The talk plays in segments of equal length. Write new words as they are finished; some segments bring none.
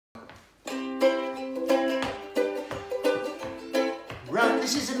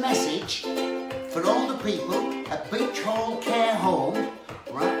this is a message for all the people at Beach Hall Care Home,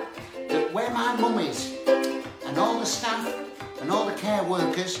 right, that where my mum is, and all the staff and all the care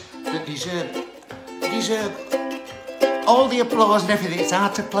workers that deserve all the applause and everything. It's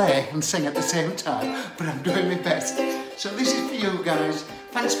hard to play and sing at the same time, but I'm doing my best. So this is for you guys.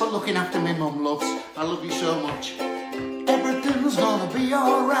 Thanks for looking after me, mum loves. I love you so much. Everything's gonna be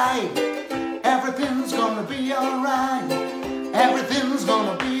alright. Everything's gonna be alright. Everything's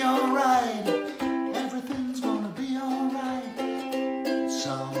gonna be alright. Everything's gonna be alright.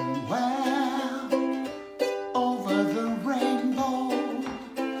 Somewhere over the rainbow,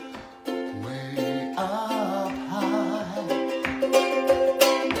 way up high,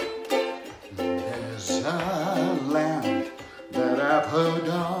 there's a land that I've heard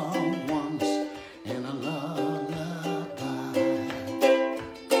of once in a lullaby.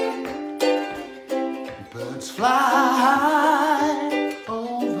 Birds fly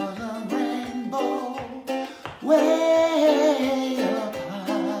over the rainbow, way up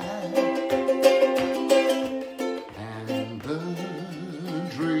high, and the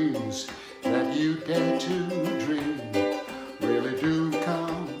dreams that you dare to dream really do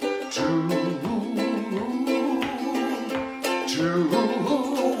come true.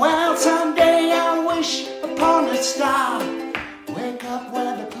 Well, someday I wish upon a star, wake up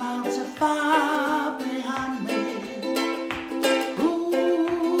where the clouds are far behind me.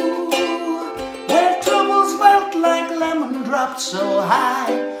 Ooh, where troubles melt like lemon drops so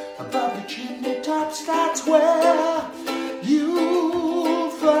high above the chimney tops, that's where you'll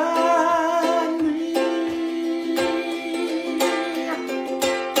find me.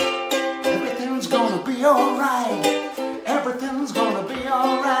 Everything's gonna be alright. Everything's gonna be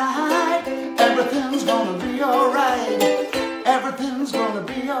alright. Everything's gonna be alright. Everything's gonna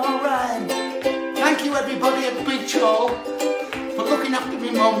be alright. Thank you everybody at Beach Hall for looking after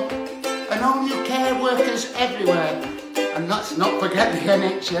me mum and all you care workers everywhere. And let's not forget the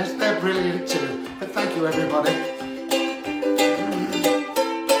NHS, they're brilliant too. But thank you everybody.